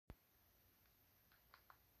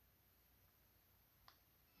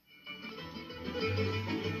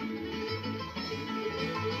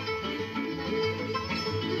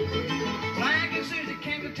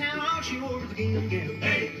again.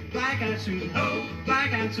 Hey, Black Eyed Susan. Oh,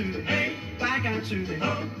 Black Eyed Susan. Hey, Black Eyed Susan.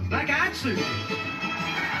 Oh, Black Eyed Susan.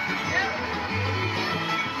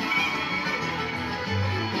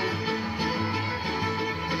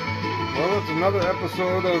 Well, it's another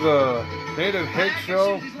episode of the Native Head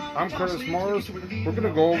Show. I'm Curtis Morris. We're going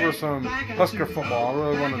to go over some Husker football. I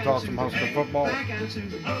really want to talk some Husker football.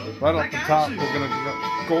 Right off the top, we're going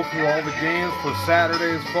to go through all the games for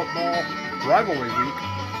Saturday's football rivalry week.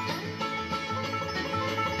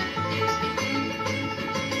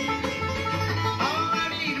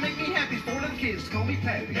 Kids call me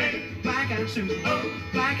Pappy. Hey, Black-eyed Susan. Oh,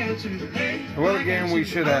 Black-eyed Susan. Hey, what a game we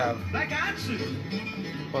should have. Black-eyed Susan.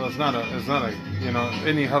 Well, it's not a, you know,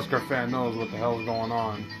 any Husker fan knows what the hell's going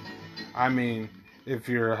on. I mean, if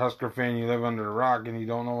you're a Husker fan, you live under a rock and you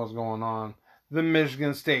don't know what's going on. The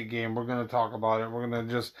Michigan State game, we're going to talk about it. I'm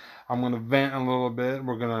going to vent a little bit. I'm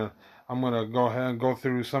going to go ahead and go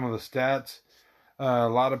through some of the stats. A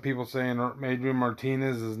lot of people saying Adrian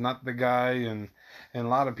Martinez is not the guy, and a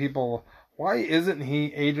lot of people, why isn't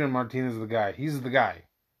Adrian Martinez the guy? He's the guy.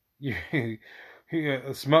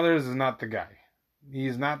 Smothers is not the guy.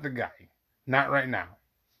 He's not the guy. Not right now.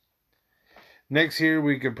 Next year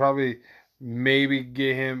we could probably maybe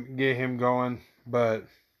get him going, but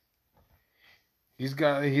he's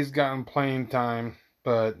gotten playing time,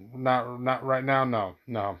 but not right now.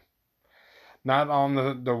 No. Not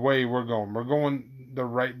on the way we're going. We're going the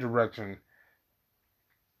right direction.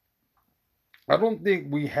 I don't think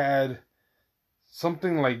we had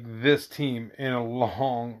something like this team in a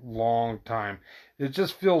long time. It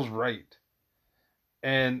just feels right.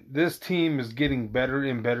 And this team is getting better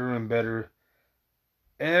and better and better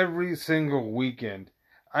every single weekend.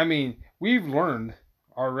 I mean, we've learned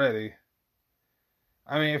already.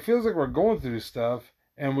 I mean, it feels like we're going through stuff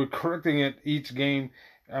and we're correcting it each game.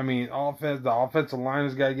 I mean, the offensive line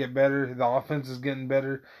has got to get better. The offense is getting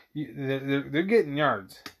better. They're getting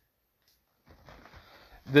yards.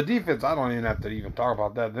 The defense, I don't even have to even talk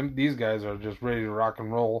about that. These guys are just ready to rock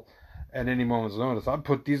and roll at any moment's notice. I'd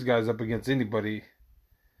put these guys up against anybody.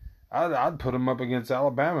 I'd put them up against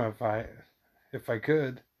Alabama if I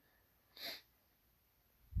could.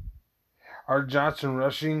 Art Johnson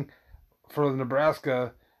rushing for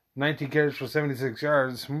Nebraska, 19 carries for 76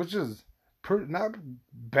 yards, which is not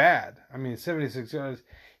bad. I mean, 76 yards.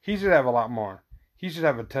 He should have a lot more. He should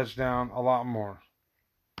have a touchdown, a lot more.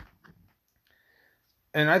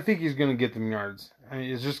 And I think he's going to get them yards. I mean,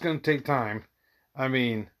 it's just going to take time. I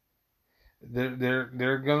mean, they're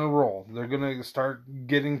going to roll. They're going to start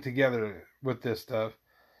getting together with this stuff.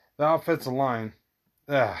 The offensive line,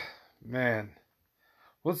 man,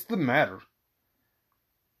 what's the matter?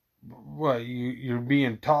 What, you're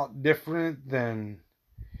being taught different than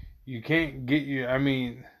you can't get you? I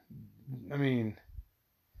mean,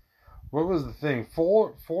 what was the thing?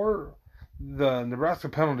 For the Nebraska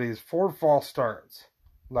penalties, 4 false starts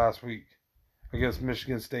last week against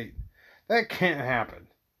Michigan State. That can't happen.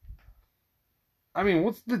 I mean,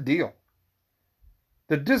 what's the deal?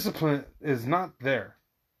 The discipline is not there.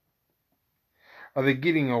 Are they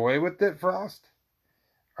getting away with it, Frost?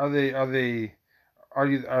 Are they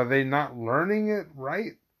not learning it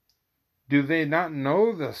right? Do they not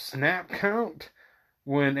know the snap count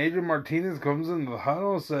when Adrian Martinez comes into the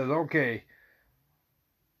huddle and says, okay,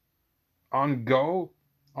 on go,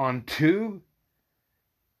 on 2?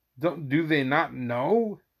 Do they not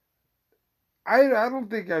know? I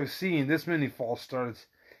don't think I've seen this many false starts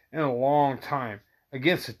in a long time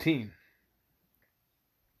against a team.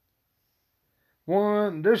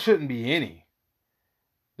 One, there shouldn't be any.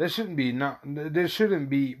 There shouldn't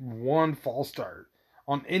be one false start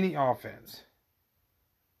on any offense.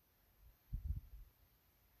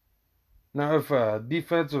 Now, if a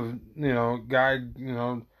defensive, guy,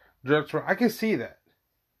 directs, I can see that.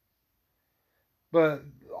 But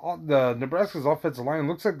the Nebraska's offensive line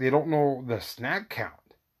looks like they don't know the snap count.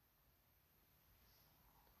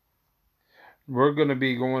 We're going to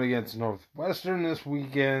be going against Northwestern this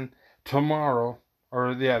weekend.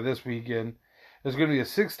 This weekend. It's going to be a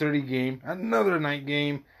 6:30 game, another night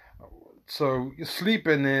game. So you're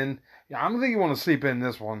sleeping in. I don't think you want to sleep in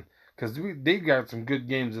this one because they got some good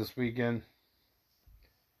games this weekend.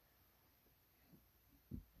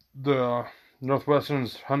 The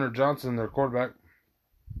Northwestern's Hunter Johnson, their quarterback,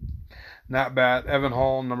 not bad. Evan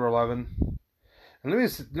Hall, number 11. And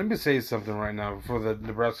let me say something right now for the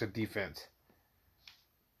Nebraska defense.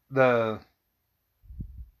 The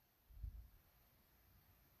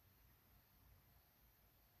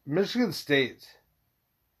Michigan State's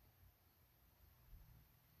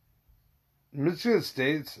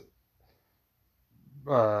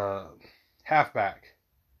halfback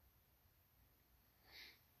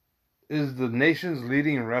is the nation's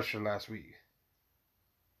leading rusher last week.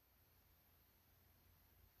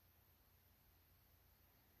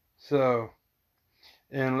 So,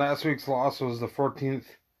 and last week's loss was the 14th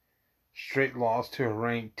straight loss to a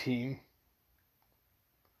ranked team.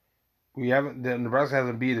 Nebraska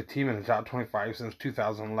hasn't beat a team in the top 25 since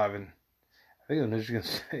 2011. I think it was Michigan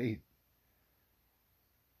State.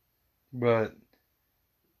 But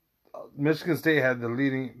Michigan State had the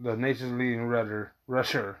nation's leading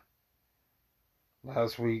rusher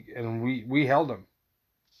last week, and we held them.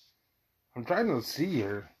 I'm trying to see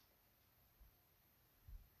here.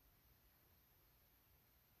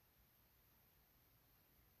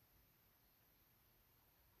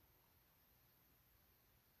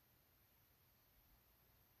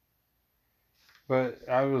 But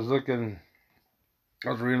I was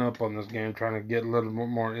reading up on this game, trying to get a little bit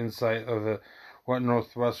more insight of what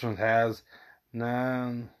Northwestern has.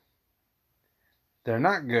 Nah, they're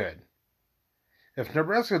not good. If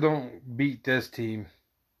Nebraska don't beat this team,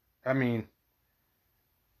 I mean,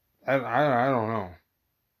 I don't know.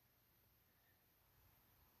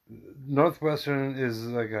 Northwestern is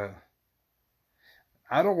like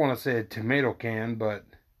I don't want to say a tomato can, but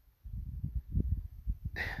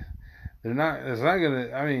it's not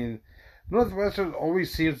gonna, I mean, Northwestern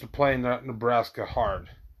always seems to play Nebraska hard.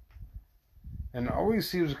 And always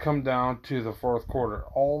seems to come down to the fourth quarter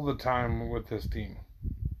all the time with this team.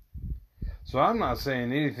 So I'm not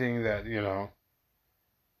saying anything that,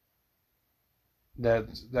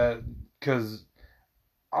 because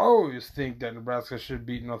I always think that Nebraska should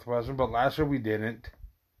beat Northwestern, but last year we didn't.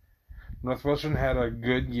 Northwestern had a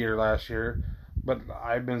good year last year, but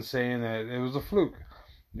I've been saying that it was a fluke.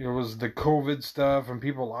 It was the COVID stuff and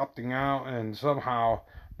people opting out, and somehow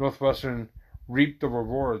Northwestern reaped the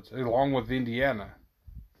rewards along with Indiana.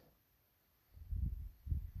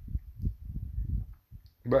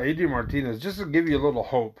 But Adrian Martinez, just to give you a little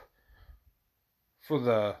hope for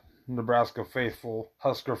the Nebraska faithful,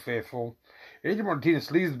 Husker faithful, Adrian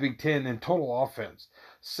Martinez leads the Big Ten in total offense,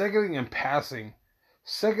 second in passing,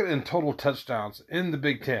 second in total touchdowns in the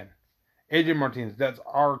Big Ten. Adrian Martinez, that's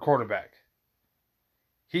our quarterback.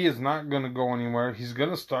 He is not going to go anywhere. He's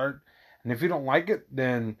going to start, and if you don't like it,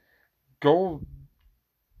 then go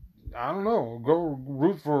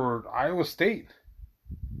root for Iowa State.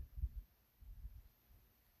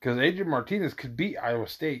 Because Adrian Martinez could beat Iowa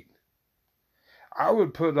State. I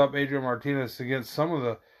would put up Adrian Martinez against some of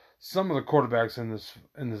the quarterbacks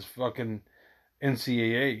in this fucking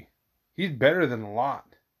NCAA. He's better than a lot.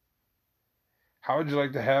 How would you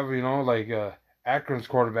like to have, Akron's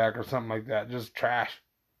quarterback or something like that? Just trash.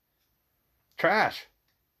 Trash.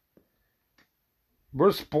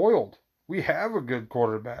 We're spoiled. We have a good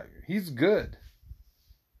quarterback. He's good.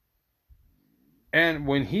 And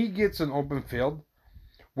when he gets an open field,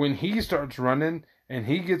 when he starts running and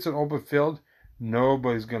he gets an open field,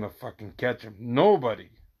 nobody's going to fucking catch him. Nobody.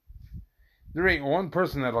 There ain't one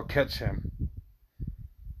person that'll catch him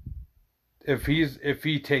if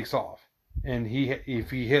he takes off and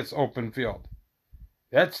if he hits open field.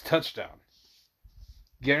 That's touchdown.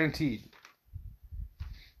 Guaranteed.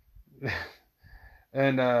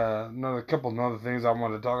 And another things I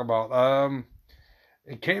want to talk about.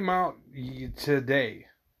 It came out today.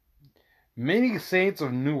 Many Saints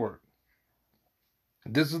of Newark.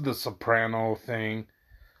 This is the Soprano thing.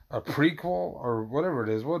 A prequel or whatever it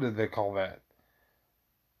is. What did they call that?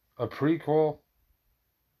 A prequel?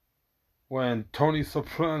 When Tony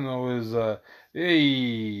Soprano is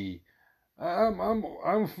hey,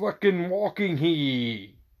 I'm fucking walking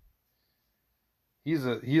he. He's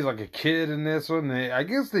like a kid in this one. I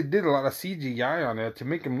guess they did a lot of CGI on it to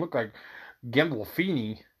make him look like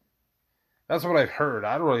Gandolfini. That's what I've heard.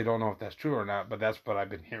 I really don't know if that's true or not, but that's what I've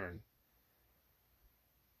been hearing.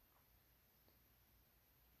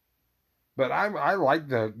 But I like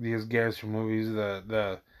these gangster movies.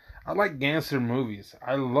 I like gangster movies.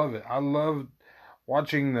 I love it. I love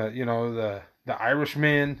watching the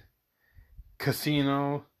Irishman,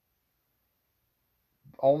 Casino,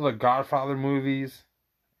 all the Godfather movies.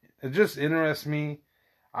 It just interests me.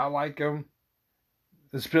 I like them,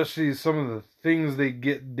 especially some of the things they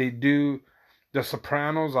do. The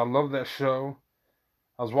Sopranos. I love that show.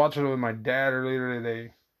 I was watching it with my dad earlier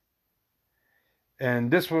today. And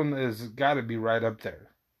this one has got to be right up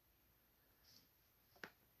there.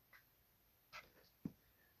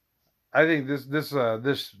 I think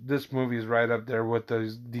this movie is right up there with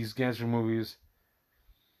these gangster movies.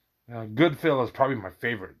 Goodfellas is probably my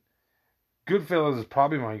favorite. Goodfellas is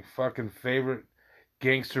probably my fucking favorite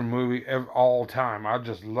gangster movie of all time. I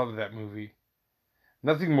just love that movie.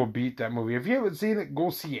 Nothing will beat that movie. If you haven't seen it, go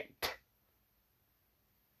see it.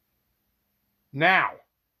 Now,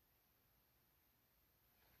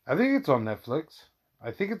 I think it's on Netflix.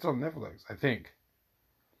 I think.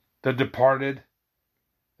 The Departed.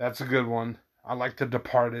 That's a good one. I like The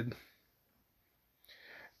Departed.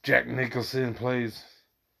 Jack Nicholson plays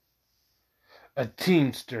a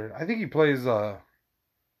teamster. I think he plays what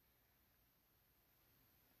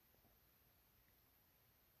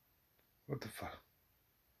the fuck?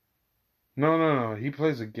 No. He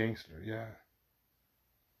plays a gangster. Yeah.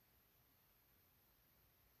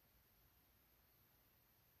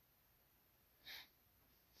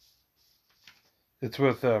 It's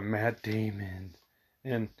with Matt Damon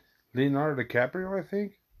and Leonardo DiCaprio, I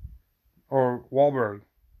think, or Wahlberg.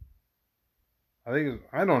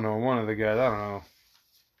 I don't know, one of the guys. I don't know.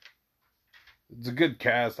 It's a good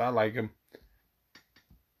cast. I like him.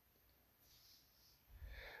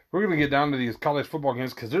 We're gonna get down to these college football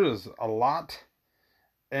games because there's a lot,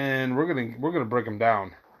 and we're gonna break them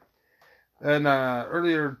down. And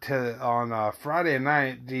earlier on Friday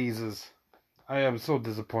night, Jesus, I am so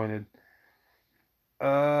disappointed.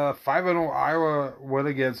 5-0 Iowa went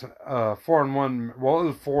against 4-1. Well, it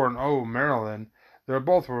was 4-0 Maryland. They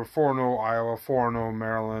both were 4-0 Iowa, 4-0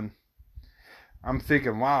 Maryland. I'm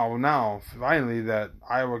thinking, wow, now finally that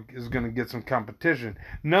Iowa is going to get some competition.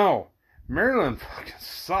 No, Maryland fucking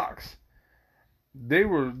sucks. They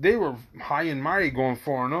were high and mighty going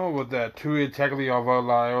 4-0 with that Tua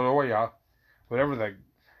Tagovailoa, whatever that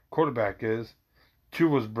quarterback is.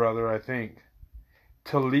 Tua's brother, I think.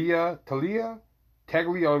 Talia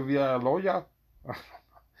Tagovailoa.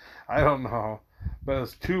 I don't know, but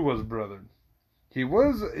it's Tua's brother. He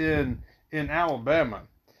was in Alabama.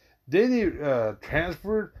 Then he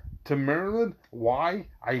transferred to Maryland. Why?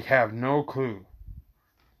 I have no clue.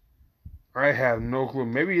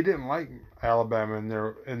 Maybe he didn't like Alabama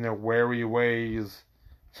in their wary ways.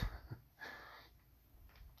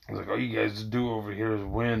 He's like, all you guys do over here is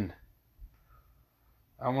win.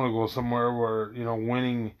 I want to go somewhere where,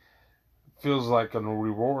 winning feels like a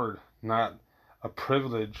reward, not a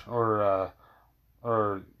privilege or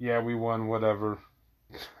yeah, we won, whatever.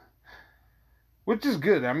 Which is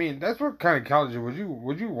good. I mean, that's what kind of college would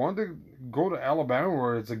you want to go to Alabama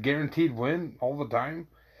where it's a guaranteed win all the time?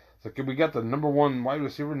 It's like we got the number one wide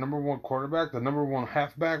receiver, number one quarterback, the number one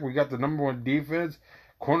halfback, we got the number one defense,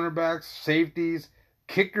 cornerbacks, safeties,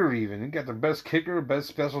 kicker even. You got the best kicker, best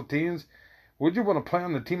special teams. Would you want to play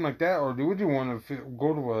on a team like that, or would you want to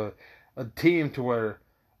go to a team to where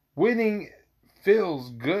winning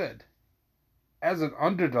feels good as an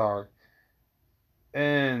underdog?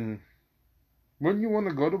 And wouldn't you want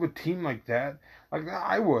to go to a team like that? Like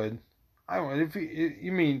I would. If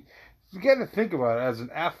you mean, you got to think about it as an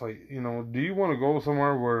athlete. Do you want to go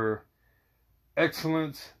somewhere where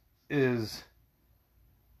excellence is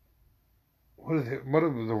what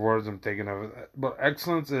are the words I'm thinking of? But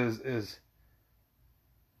excellence is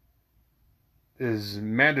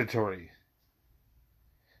mandatory.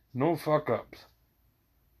 No fuck ups.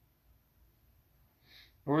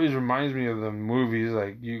 It always reminds me of the movies.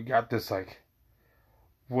 Like you got this like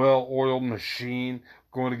well-oiled machine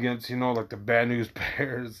going against like the Bad News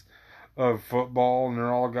Bears of football, and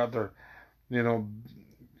they're all got their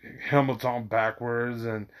helmets on backwards,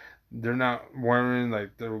 and they're not wearing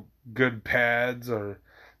like their good pads, or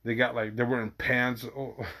they're wearing pants.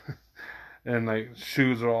 And like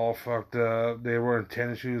shoes are all fucked up. They're wearing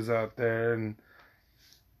tennis shoes out there, and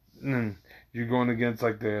you're going against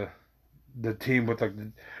like the team with like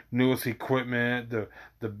the newest equipment,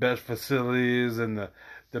 the best facilities, and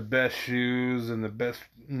the best shoes, and the best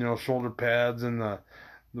shoulder pads, and the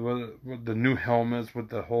new helmets with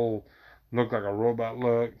the whole look like a robot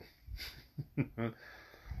look.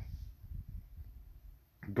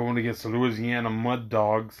 Going against the Louisiana Mud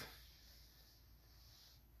Dogs.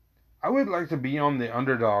 I would like to be on the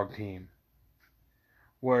underdog team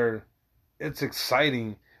where it's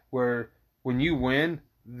exciting, where when you win,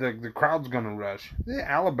 the crowd's gonna rush. Yeah,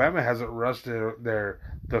 Alabama hasn't rushed the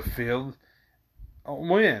field.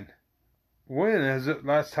 When is it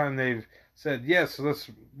last time they've said yes?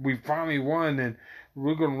 We finally won, and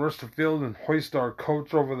we're gonna rush the field and hoist our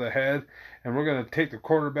coach over the head, and we're gonna take the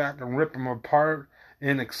quarterback and rip him apart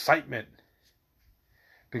in excitement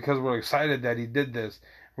because we're excited that he did this.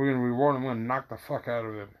 We're going to reward him. We're going to knock the fuck out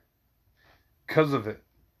of him because of it.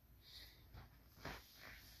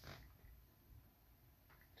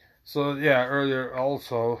 So, yeah, earlier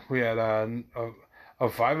also we had a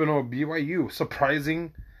 5-0 BYU.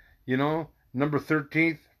 Surprising, number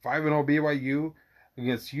 13th, 5-0 BYU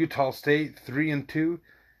against Utah State, 3-2.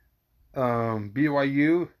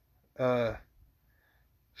 BYU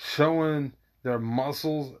showing their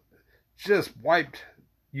muscles, just wiped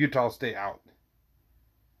Utah State out.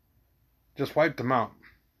 Just wiped them out.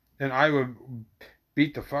 And Iowa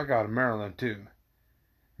beat the fuck out of Maryland too.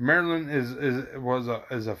 Maryland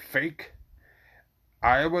is a fake.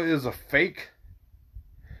 Iowa is a fake.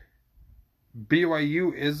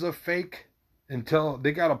 BYU is a fake until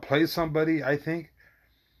they got to play somebody, I think,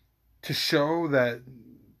 to show that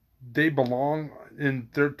they belong in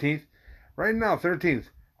 13th. Right now, 13th.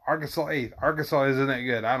 Arkansas 8th. Arkansas isn't that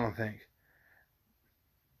good, I don't think.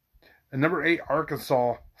 And number 8,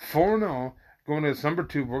 Arkansas, 4-0, going against number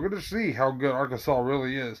 2. We're going to see how good Arkansas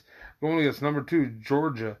really is. Going against number 2,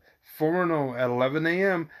 Georgia, 4-0 at 11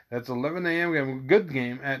 a.m. That's 11 a.m. We have a good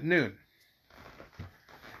game at noon.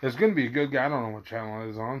 It's going to be a good game. I don't know what channel it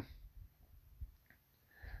is on.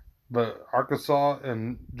 But Arkansas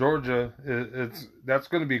and Georgia, that's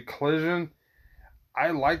going to be a collision. I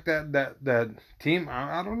like that team.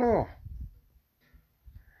 I don't know.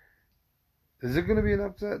 Is it going to be an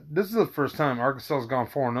upset? This is the first time Arkansas has gone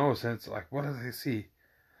 4-0 since, like, what did they see?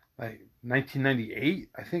 Like, 1998,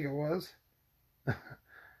 I think it was.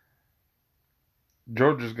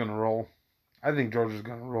 Georgia's going to roll. I think Georgia's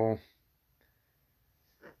going to roll.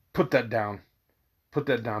 Put that down. Put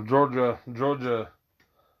that down. Georgia.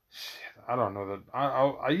 Shit, I don't know that.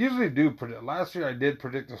 I usually do predict. Last year I did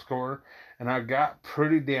predict the score, and I got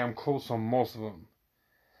pretty damn close on most of them.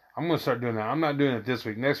 I'm going to start doing that. I'm not doing it this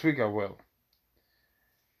week. Next week I will.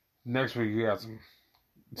 Next week we got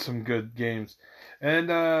some good games. And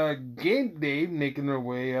game day making their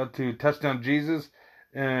way out to Touchdown Jesus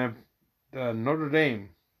and Notre Dame.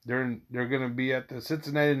 They're going to be at the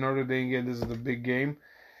Cincinnati Notre Dame game. This is the big game.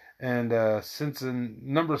 And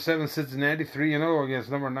number 7 Cincinnati 3-0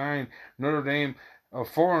 against number 9 Notre Dame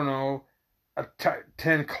 4-0, a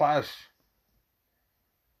 10 clash.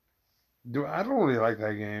 I don't really like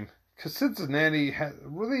that game because Cincinnati has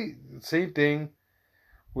really the same thing.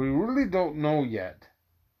 We really don't know yet.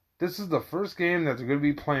 This is the first game that they're going to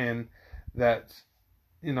be playing that's,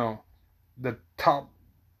 the top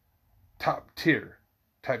tier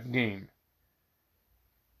type game.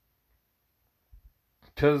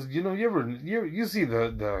 Because, you see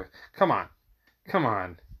the come on.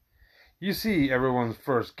 You see everyone's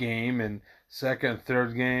first game and second,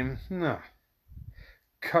 third game. No.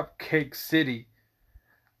 Cupcake City.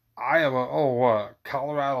 Iowa, what?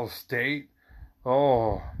 Colorado State?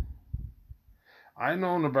 Oh. I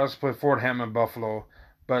know Nebraska played Fort Hammond Buffalo,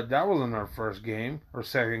 but that wasn't our first game or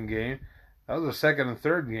second game. That was our second and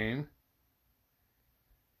third game.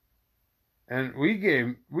 And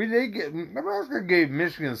Nebraska gave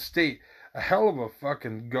Michigan State a hell of a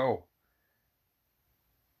fucking go.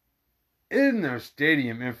 In their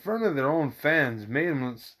stadium, in front of their own fans, made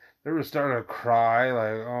them, they were starting to cry,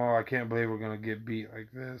 like, oh, I can't believe we're going to get beat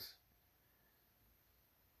like this.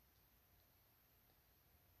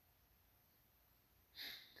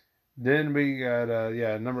 Then we got,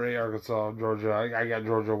 number 8 Arkansas, Georgia. I got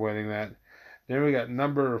Georgia winning that. Then we got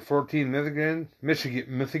number 14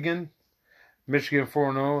 Michigan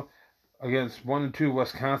 4-0 against 1-2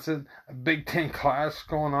 Wisconsin. A Big Ten clash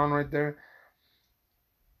going on right there.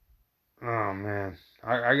 Oh, man.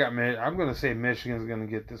 I'm going to say Michigan's going to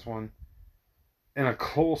get this one. And a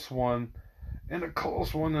close one. And a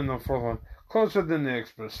close one in the fourth one. Closer than the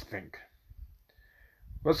experts think.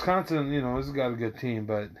 Wisconsin, has got a good team,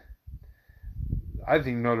 but I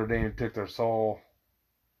think Notre Dame took their soul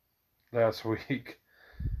last week.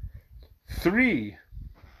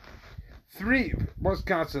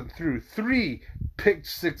 Wisconsin threw 3 pick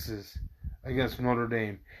sixes against Notre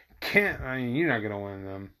Dame. You're not going to win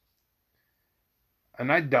them.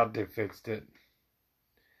 And I doubt they fixed it.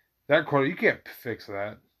 That quarter, you can't fix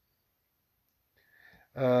that.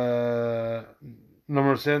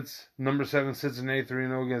 Number 7 Cincinnati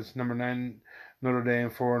 3-0 against number 9 Notre Dame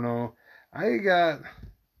 4-0.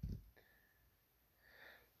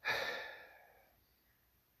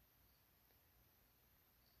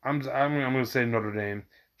 I'm going to say Notre Dame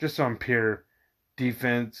just on pure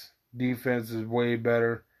defense. Defense is way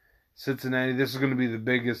better. Cincinnati, this is going to be the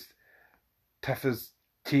biggest, toughest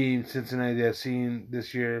team Cincinnati has seen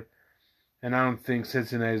this year, and I don't think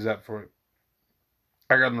Cincinnati's up for it.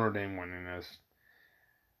 I got Notre Dame winning this.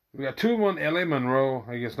 We got 2-1 LA Monroe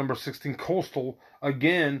against number 16 Coastal,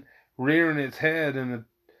 again rearing its head in the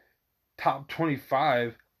top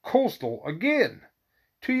 25. Coastal again,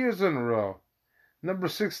 2 years in a row. Number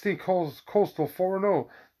 16 Coastal 4-0.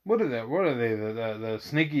 What are they? The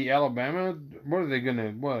sneaky Alabama? What are they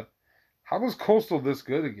gonna? What? How was Coastal this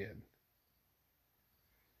good again?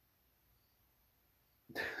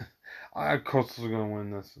 Coastal's gonna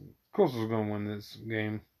win this. Coastal's gonna win this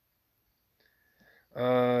game.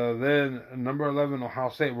 Then number 11 Ohio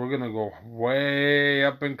State. We're gonna go way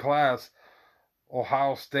up in class.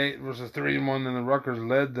 Ohio State versus 3-1, and the Rutgers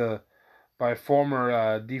led by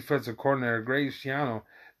former defensive coordinator Greg Schiano.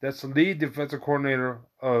 That's the lead defensive coordinator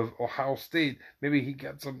of Ohio State. Maybe he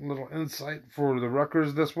got some little insight for the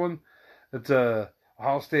Rutgers this one. It's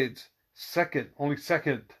Ohio State's only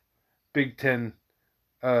second Big Ten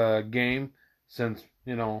game since,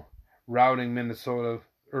 routing Minnesota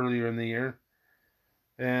earlier in the year.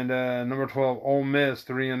 And number 12, Ole Miss,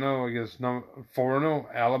 3-0 against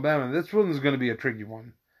 4-0, Alabama. This one's going to be a tricky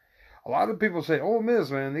one. A lot of people say, Ole Miss,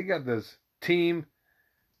 man, they got this team.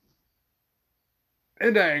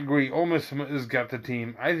 And I agree, Ole Miss has got the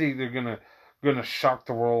team. I think they're gonna shock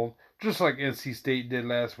the world, just like NC State did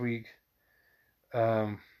last week.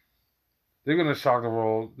 They're gonna shock the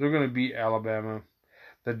world. They're gonna beat Alabama,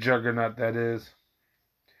 the juggernaut that is.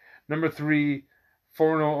 Number 3,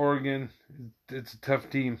 4-0 Oregon. It's a tough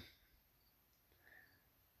team.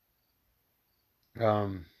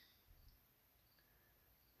 Versus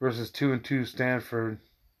 2-2 Stanford.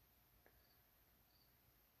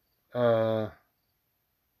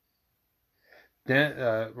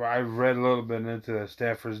 I've read a little bit into that.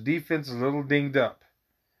 Stanford's defense is a little dinged up.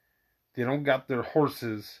 They don't got their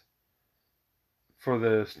horses for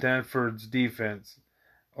the Stanford's defense.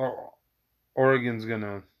 Oregon's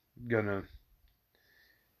gonna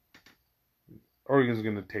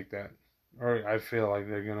take that. Or I feel like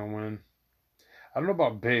they're gonna win. I don't know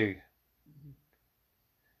about big.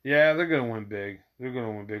 Yeah, they're gonna win big. They're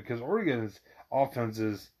gonna win big because Oregon's offense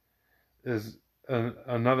is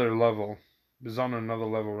another level. Is on another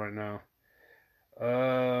level right now.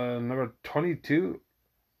 Number 22,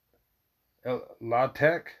 La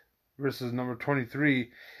Tech versus number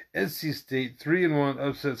 23, NC State. 3-1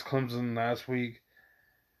 upsets Clemson last week.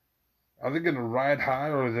 Are they going to ride high,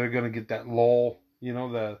 or are they going to get that lull?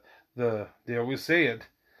 They always say it,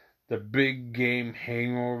 the big game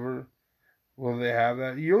hangover. Will they have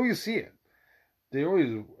that? You always see it. They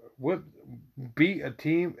always would beat a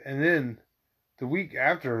team, and then the week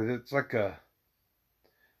after, it's like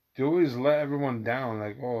they always let everyone down.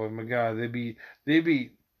 Like, oh my God, they beat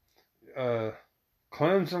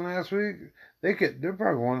Clemson last week. They're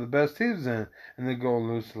probably one of the best teams then, and they go and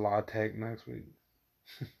lose to La Tech next week.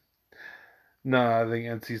 No, I think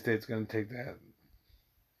NC State's gonna take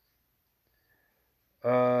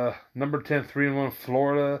that. Number 10, 3-1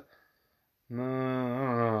 Florida. No, I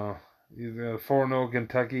don't know. Either 4-0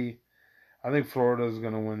 Kentucky. I think Florida's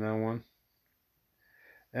gonna win that one.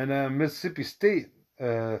 And Mississippi State.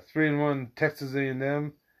 3-1 Texas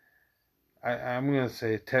A&M. I'm gonna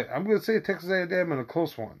say Texas A&M in a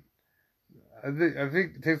close one. I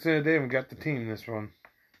think Texas A&M got the team this one.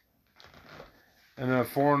 And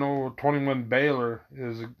 4-0 21 Baylor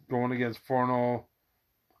is going against 4-0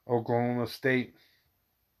 Oklahoma State.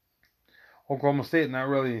 Oklahoma State not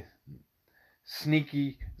really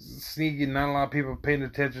sneaky. Not a lot of people paying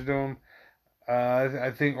attention to them. I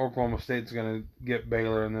think Oklahoma State's gonna get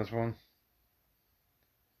Baylor in this one.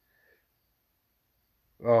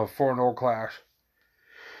 4-0 clash.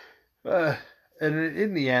 And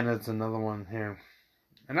Indiana's another one here.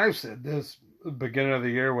 And I've said this at the beginning of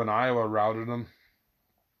the year when Iowa routed them.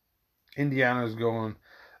 Indiana's going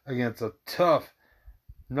against a tough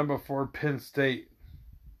number 4 Penn State.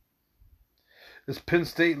 Is Penn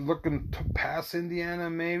State looking to pass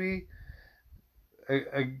Indiana maybe?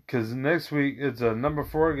 Because next week it's a number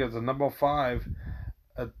 4 against a number 5.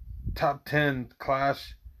 A top 10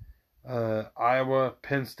 clash. Iowa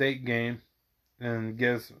Penn State game, and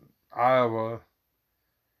guess Iowa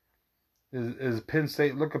is Penn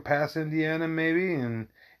State looking past Indiana maybe, and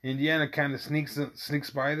Indiana kind of sneaks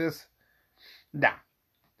by this. Nah,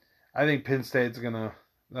 I think Penn State's gonna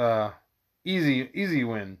easy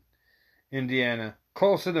win. Indiana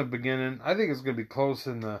close in the beginning. I think it's gonna be close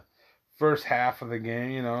in the first half of the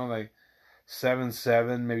game. Like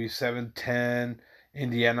 7-7, maybe 7-10.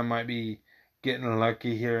 Indiana might be getting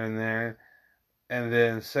lucky here and there, and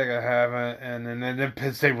then second half, and then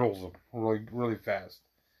Penn State rolls them really fast.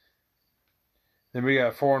 Then we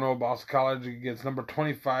got 4-0 Boston College against number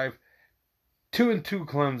 25, 2-2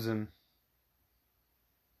 Clemson.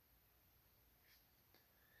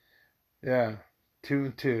 Yeah,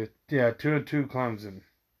 2-2. Yeah, 2-2 Clemson.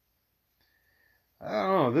 I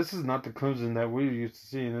don't know. This is not the Clemson that we're used to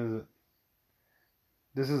seeing, is it?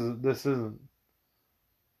 This isn't.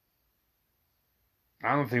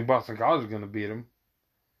 I don't think Boston College is going to beat them.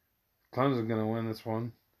 Clemson's going to win this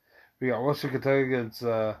one. We got Western Kentucky against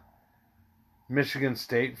Michigan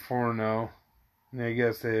State 4-0. And I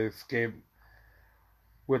guess they escaped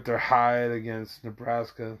with their hide against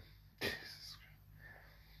Nebraska.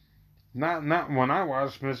 Not when I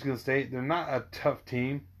watched Michigan State, they're not a tough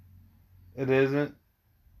team. It isn't.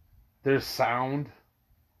 There's sound.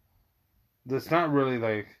 It's not really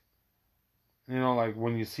like, like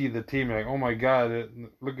when you see the team, you're like, oh my god,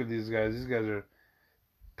 look at these guys. These guys are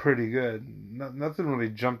pretty good. Nothing really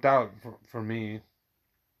jumped out for me.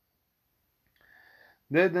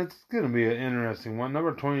 That's going to be an interesting one.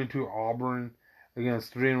 Number 22, Auburn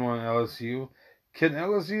against 3-1 LSU. Can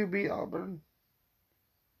LSU beat Auburn?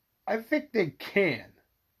 I think they can.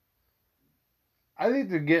 I think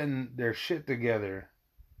they're getting their shit together,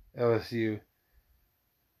 LSU.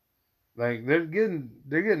 Like they're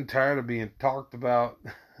getting tired of being talked about.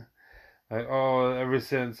 Like, oh, ever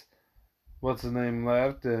since what's his name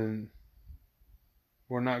left and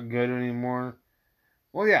we're not good anymore.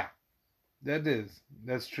 Well, yeah,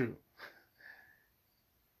 that's true.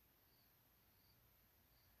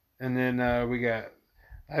 And then we got,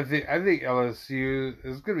 I think LSU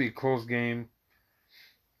is gonna be a close game.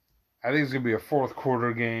 I think it's gonna be a fourth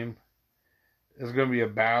quarter game. It's gonna be a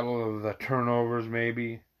battle of the turnovers,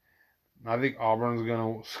 maybe. I think Auburn's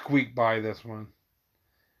gonna squeak by this one,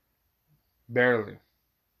 barely.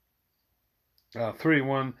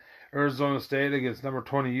 3-1 Arizona State against number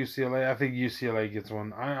 20 UCLA. I think UCLA gets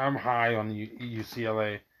one. I'm high on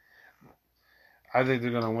UCLA. I think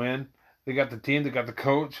they're gonna win. They got the team. They got the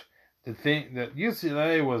coach. To think that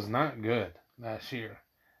UCLA was not good last year.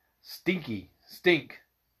 Stink.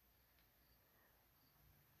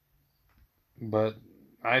 But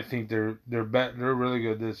I think they're really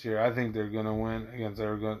good this year. I think they're gonna win against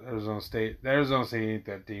Arizona State. Arizona State ain't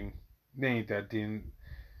that team. They ain't that team.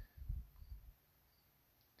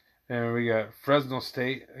 And we got Fresno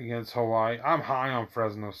State against Hawaii. I'm high on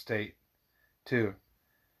Fresno State too.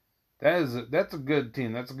 That's a good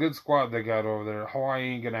team. That's a good squad they got over there. Hawaii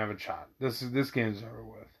ain't gonna have a shot. This game's over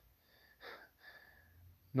with.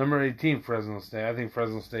 Number 18, Fresno State. I think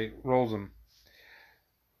Fresno State rolls them.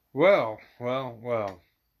 Well.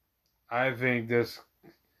 I think this.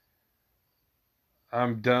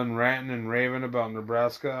 I'm done ranting and raving about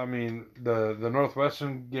Nebraska. I mean, the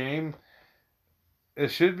Northwestern game. It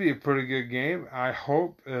should be a pretty good game. I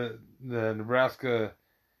hope the Nebraska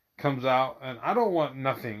comes out, and I don't want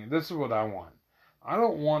nothing. This is what I want. I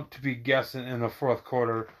don't want to be guessing in the fourth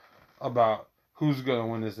quarter about who's going to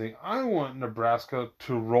win this thing. I want Nebraska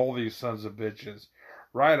to roll these sons of bitches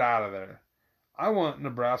right out of there. I want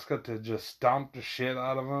Nebraska to just stomp the shit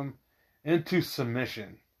out of them into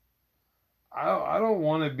submission. I don't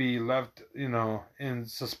want to be left, in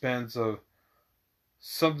suspense of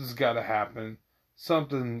something's got to happen.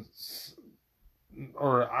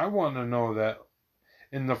 Or I want to know that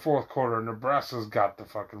in the fourth quarter, Nebraska's got to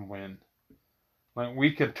fucking win. Like,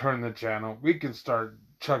 we could turn the channel. We could start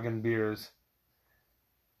chugging beers.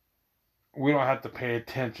 We don't have to pay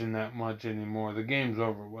attention that much anymore. The game's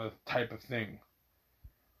over with, type of thing.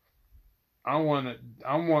 I want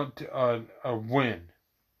a win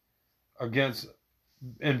against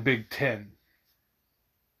in Big Ten.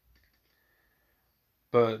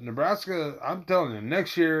 But Nebraska, I'm telling you,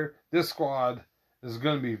 next year this squad is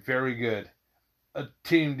going to be very good. A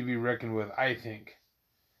team to be reckoned with, I think.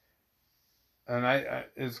 And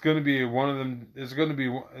it's going to be one of them. It's going to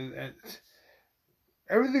be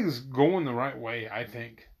everything's going the right way, I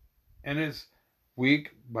think, and it's week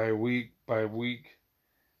by week by week,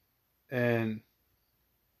 and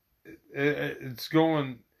it's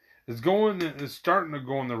starting to go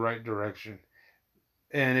in the right direction.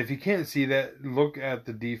 And if you can't see that, look at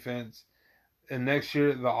the defense. And next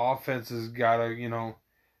year the offense has got to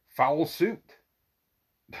follow suit.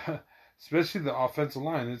 Especially the offensive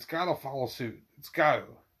line. It's got to follow suit. It's got to.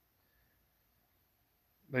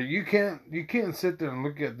 Like, you can't sit there and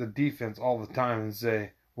look at the defense all the time and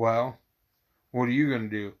say, well, what are you going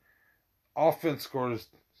to do? Offense scores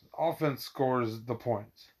the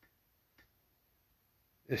points.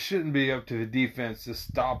 It shouldn't be up to the defense to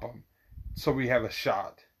stop them so we have a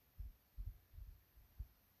shot.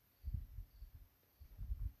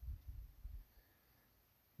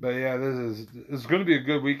 But yeah, it's going to be a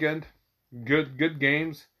good weekend. Good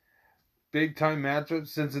games. Big time matchups.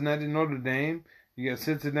 Cincinnati, Notre Dame. You got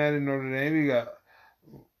Cincinnati, Notre Dame.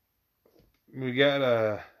 We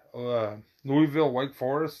got Louisville, Wake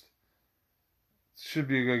Forest. Should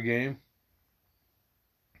be a good game.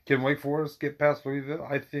 Can Wake Forest get past Louisville?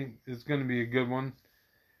 I think it's going to be a good one.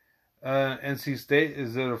 NC State,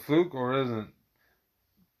 is it a fluke or isn't?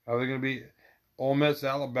 Are they going to be Ole Miss,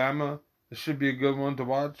 Alabama? This should be a good one to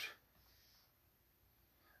watch.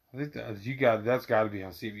 I think that's got to be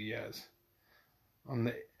on CBS, on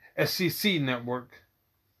the SEC network.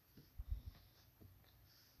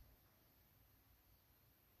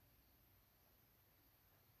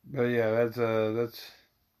 But yeah, that's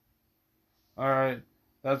All right,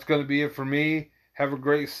 that's going to be it for me. Have a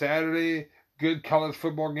great Saturday. Good college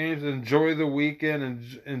football games. Enjoy the weekend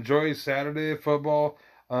and enjoy Saturday football.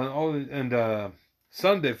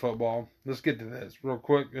 Sunday football. Let's get to this real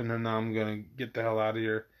quick, and then I'm going to get the hell out of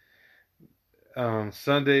here.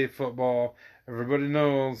 Sunday football. Everybody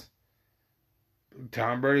knows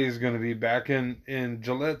Tom Brady is going to be back in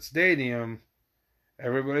Gillette Stadium.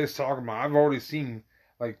 Everybody's talking about. I've already seen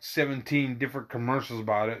like 17 different commercials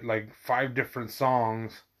about it, like 5 different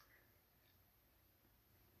songs.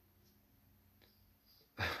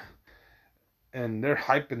 And they're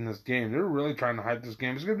hyping this game. They're really trying to hype this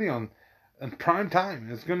game. It's going to be on prime time.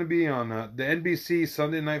 It's going to be on the NBC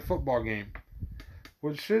Sunday Night Football game,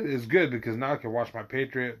 which is good because now I can watch my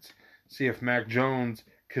Patriots, see if Mac Jones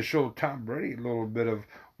can show Tom Brady a little bit of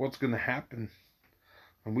what's going to happen.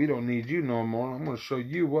 And we don't need you no more. I'm going to show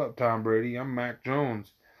you what, Tom Brady. I'm Mac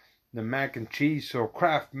Jones. The mac and cheese, so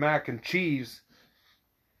Kraft mac and cheese.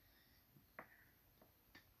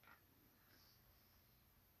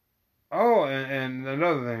 Oh, and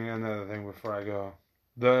another thing before I go.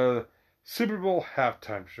 The Super Bowl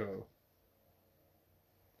halftime show.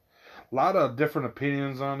 A lot of different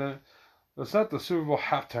opinions on it. It's not the Super Bowl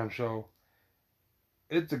halftime show.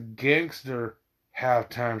 It's a gangster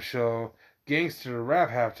halftime show. Gangster rap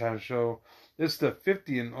halftime show. It's the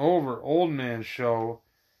 50 and over old man show.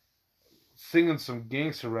 Singing some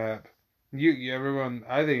gangster rap. Everyone,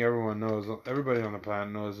 I think everyone knows. Everybody on the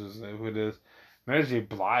planet knows who it is. Mary J.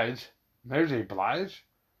 Blige. Mary J. Blige.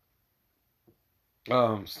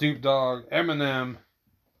 Snoop Dogg, Eminem.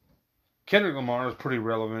 Kendrick Lamar is pretty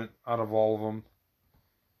relevant out of all of them.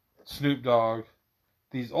 Snoop Dogg.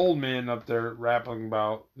 These old men up there rapping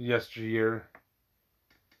about yesteryear.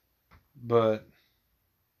 But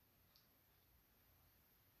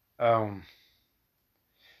the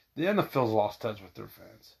NFL's lost touch with their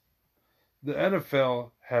fans. The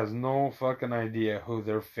NFL has no fucking idea who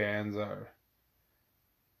their fans are.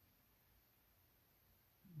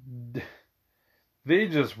 They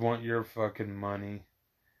just want your fucking money.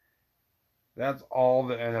 That's all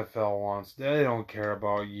the NFL wants. They don't care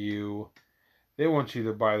about you. They want you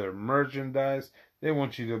to buy their merchandise. They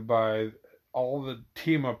want you to buy all the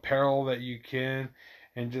team apparel that you can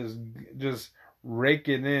and just rake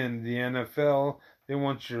it in the NFL. They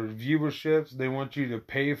want your viewerships. They want you to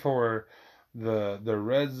pay for the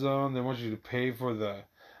red zone. They want you to pay for the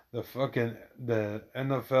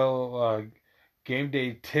NFL game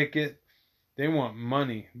day ticket. They want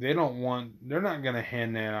money. They're not gonna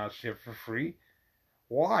hand that out shit for free.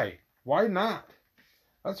 Why? Why not?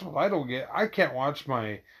 That's what I don't get. I can't watch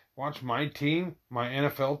my team, my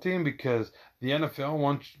NFL team, because the NFL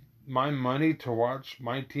wants my money to watch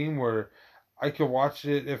my team, where I could watch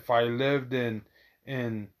it if I lived in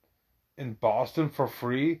Boston for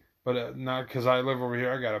free, but not because I live over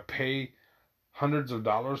here. I gotta pay hundreds of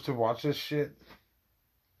dollars to watch this shit.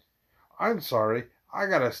 I'm sorry. I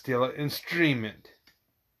gotta steal it and stream it.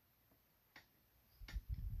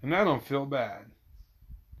 And I don't feel bad.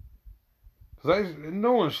 Because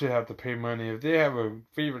no one should have to pay money if they have a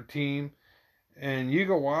favorite team. And you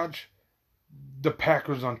go watch the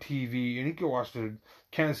Packers on TV. And you can watch the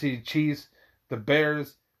Kansas City Chiefs, the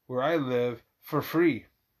Bears, where I live, for free.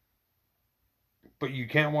 But you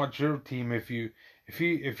can't watch your team if you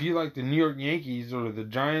like the New York Yankees or the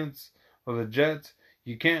Giants or the Jets.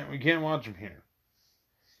 We can't watch them here.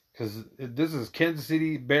 Because this is Kansas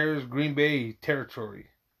City, Bears, Green Bay territory.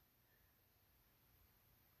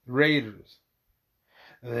 Raiders.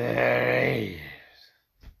 The Raiders.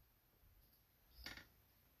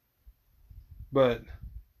 But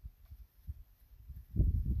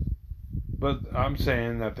I'm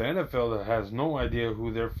saying that the NFL has no idea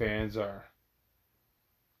who their fans are.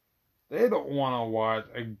 They don't want to watch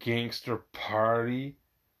a gangster party.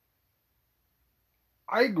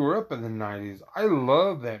 I grew up in the 90s. I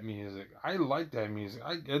love that music. I like that music.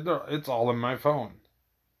 It's all in my phone.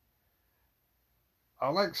 I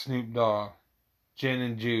like Snoop Dogg, Gin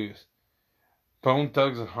and Juice, Bone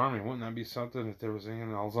Thugs and Harmony. Wouldn't that be something if they were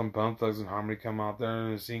singing? All of a sudden Bone Thugs and Harmony come out there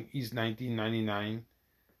and sing East 1999.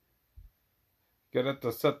 Get at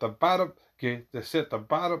the set the bottom. Get the set the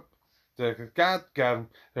bottom. Got him.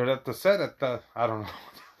 They're at the set at the. I don't know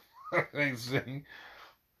what they sing.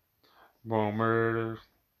 Boomer.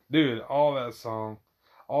 Dude, all that song,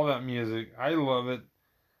 all that music, I love it.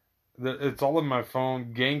 It's all in my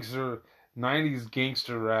phone. Gangster, 90s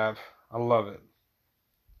gangster rap. I love it.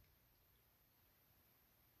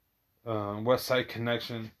 West Side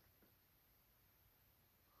Connection.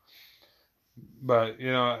 But,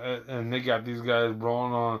 and they got these guys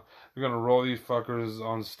rolling on. They're going to roll these fuckers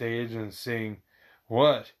on stage and sing,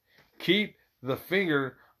 what? Keep the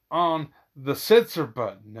finger on the censor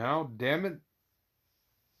button now, damn it.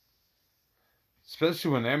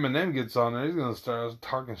 Especially when Eminem gets on there, he's gonna start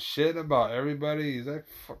talking shit about everybody. He's like,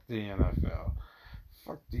 fuck the NFL.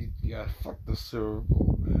 Fuck these guys. Fuck the Super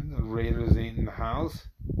Bowl, man. The Raiders ain't in the house.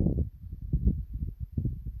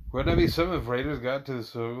 Wouldn't that be something if Raiders got to the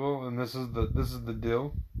Super Bowl and this is the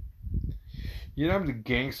deal? You know how many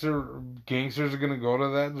gangsters are gonna go to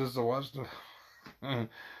that just to watch the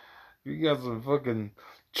you got some fucking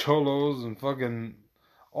cholos and fucking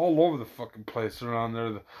all over the fucking place around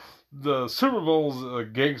there. The Super Bowl's a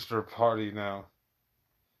gangster party now.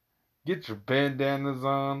 Get your bandanas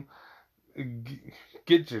on,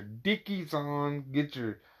 get your dickies on, get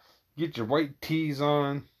your white tees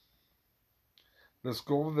on. Let's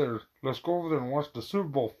go over there. Let's go over there and watch the Super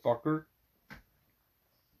Bowl, fucker.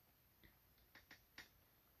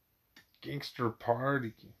 Gangster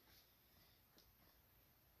party.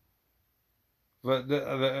 But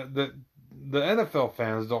the NFL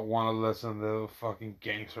fans don't want to listen to fucking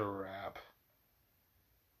gangster rap.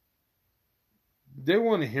 They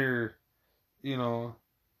want to hear, you know,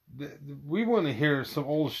 we want to hear some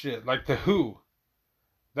old shit like The Who.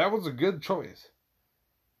 That was a good choice.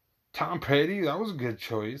 Tom Petty, that was a good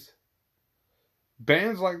choice.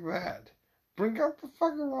 Bands like that. Bring out the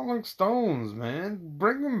fucking Rolling Stones, man.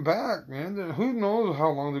 Bring them back, man. Who knows how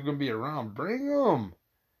long they're going to be around. Bring them.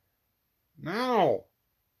 Now.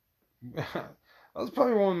 That was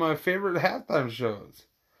probably one of my favorite halftime shows.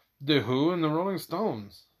 The Who and the Rolling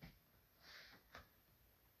Stones.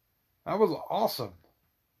 That was awesome.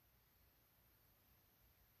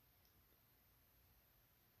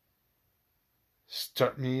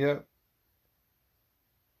 Start me up.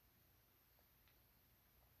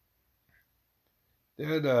 They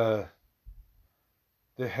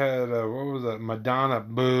had what was that? Madonna,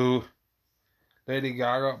 boo. Lady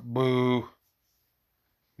Gaga, boo.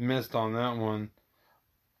 Missed on that one.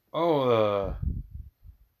 Oh,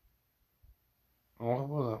 what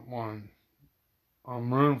was that one?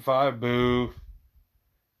 Maroon 5, boo.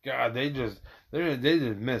 God, they just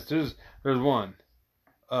missed. There's one.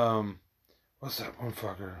 What's that one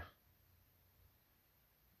fucker?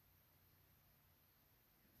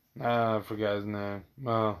 I forgot his name.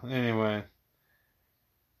 Well, anyway.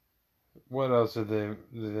 What else did they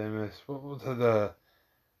miss? What was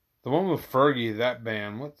the one with Fergie, that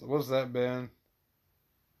band? What's that band?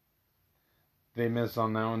 They missed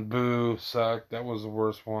on that one. Boo, sucked. That was the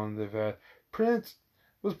worst one they've had. Prince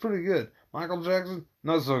was pretty good. Michael Jackson,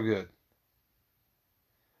 not so good.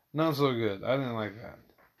 Not so good. I didn't like that.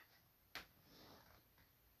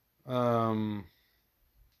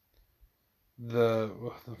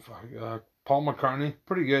 What the fuck? Paul McCartney,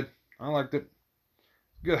 pretty good. I liked it.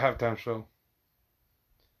 Good halftime show.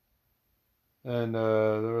 And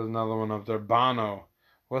there was another one up there. Bono.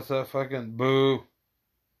 What's that fucking boo?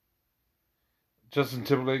 Justin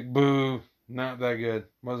Timberlake, boo. Not that good.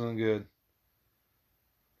 Wasn't good.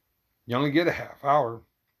 You only get a half hour.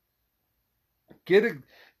 Get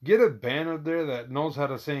a band up there that knows how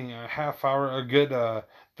to sing a half hour. A good The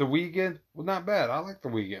Weeknd. Well, not bad. I like The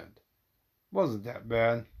Weeknd. Wasn't that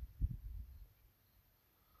bad.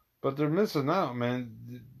 But they're missing out,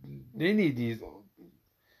 man. They need these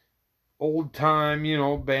old time,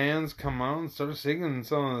 bands come out and start singing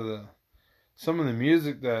some of the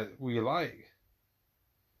music that we like.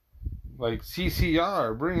 Like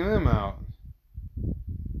CCR, bring them out.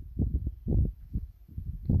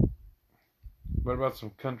 What about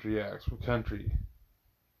some country acts? What country?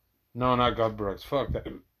 No, not Garth Brooks. Fuck that.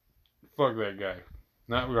 Fuck that guy.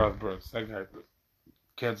 Not Garth Brooks. That guy.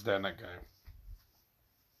 Can't stand that guy.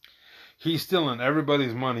 He's stealing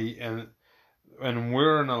everybody's money, and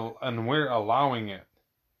we're allowing it.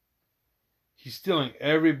 He's stealing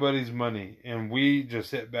everybody's money, and we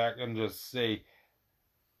just sit back and just say,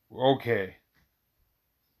 okay.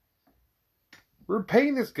 We're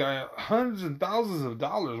paying this guy hundreds and thousands of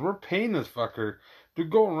dollars. We're paying this fucker to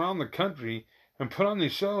go around the country and put on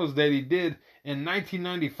these shows that he did in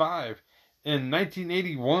 1995 and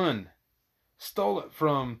 1981. Stole it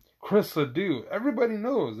from Chris Ledoux. Everybody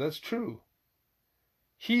knows that's true.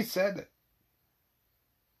 He said it.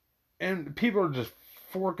 And people are just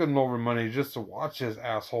forking over money just to watch this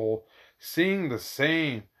asshole sing the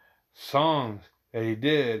same songs that he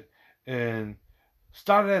did and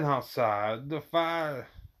started outside the fire.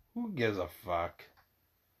 Who gives a fuck?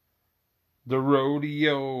 The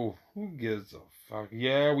rodeo. Who gives a fuck?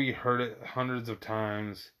 Yeah, we heard it hundreds of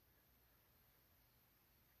times.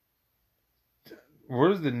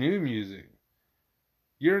 Where's the new music?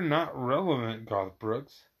 You're not relevant, Garth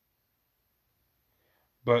Brooks.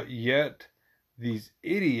 But yet, these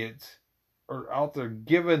idiots are out there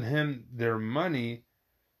giving him their money,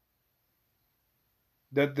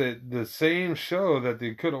 that the same show that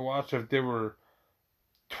they could have watched if they were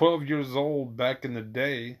 12 years old back in the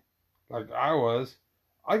day, like I was,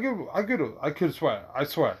 I could swear, I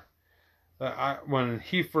swear, that when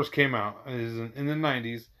he first came out, in the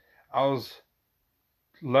 90s, I was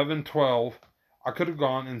 11, 12, I could have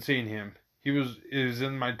gone and seen him. He was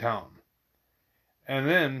in my town. And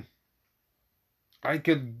then I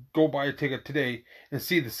could go buy a ticket today and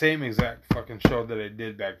see the same exact fucking show that I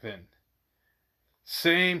did back then.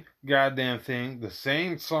 Same goddamn thing, the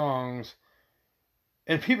same songs,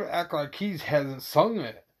 and people act like he hasn't sung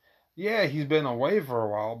it. Yeah, he's been away for a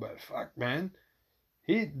while, but fuck, man,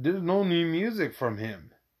 there's no new music from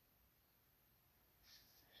him.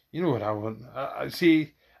 You know what I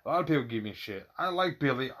see? A lot of people give me shit. I like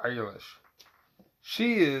Billie Eilish.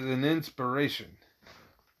 She is an inspiration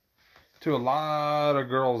to a lot of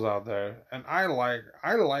girls out there, and I like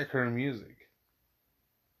her music.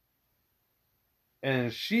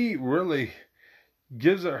 And she really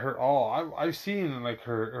gives it her all. I've seen like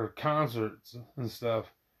her concerts and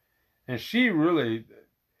stuff, and she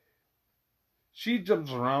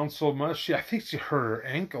jumps around so much. I think she hurt her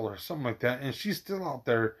ankle or something like that, and she's still out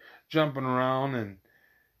there jumping around and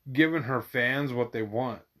giving her fans what they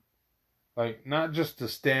want. Like, not just to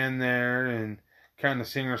stand there and kind of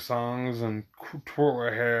sing her songs and twirl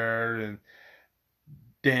her hair and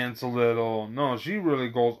dance a little. No, she really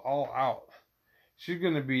goes all out. She's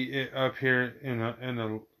going to be up here in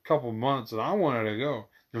a couple months, and I wanted to go.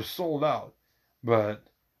 They're sold out, but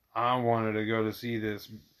I wanted to go to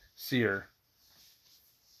see her.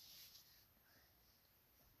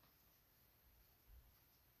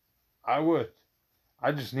 I would.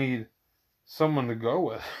 I just need someone to go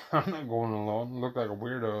with. I'm not going alone. I look like a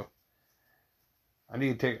weirdo. You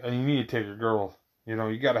need to take a girl. You know,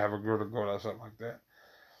 you got to have a girl to go to something like that.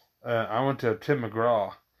 I went to Tim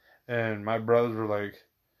McGraw, and my brothers were like,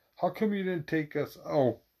 "How come you didn't take us?"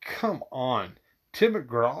 Oh, come on, Tim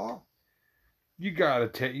McGraw. You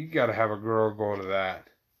gotta have a girl go to that.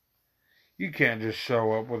 You can't just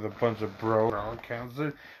show up with a bunch of bro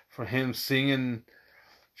concert for him singing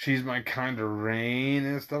 "She's My Kind of Rain"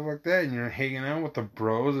 and stuff like that, and you're hanging out with the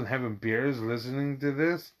bros and having beers listening to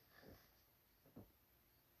this.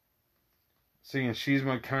 Singing "She's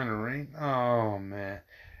My Kind of Rain." Oh, man.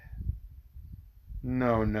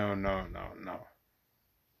 No.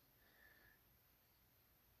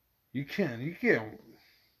 You can't you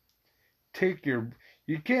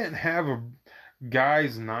can't have a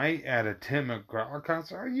guy's night at a Tim McGraw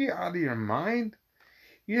concert. Are you out of your mind?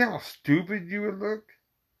 You know how stupid you would look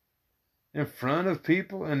in front of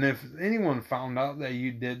people? And if anyone found out that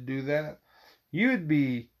you did do that, you'd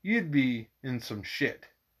be in some shit.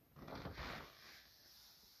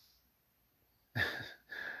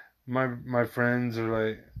 my friends are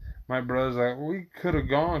like, my brother's like, well, we could have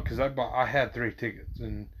gone because I had 3 tickets,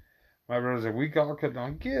 and my brother's like, we all could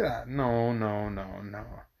have get out. No.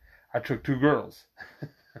 I took 2 girls.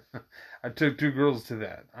 I took 2 girls to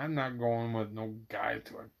that. I'm not going with no guy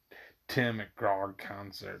to a Tim McGraw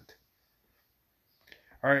concert.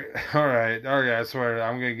 All right. I swear,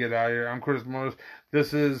 I'm gonna get out of here. I'm Chris Morris.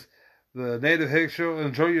 This is the Native Hicks Show.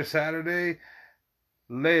 Enjoy your Saturday.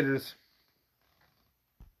 Laters.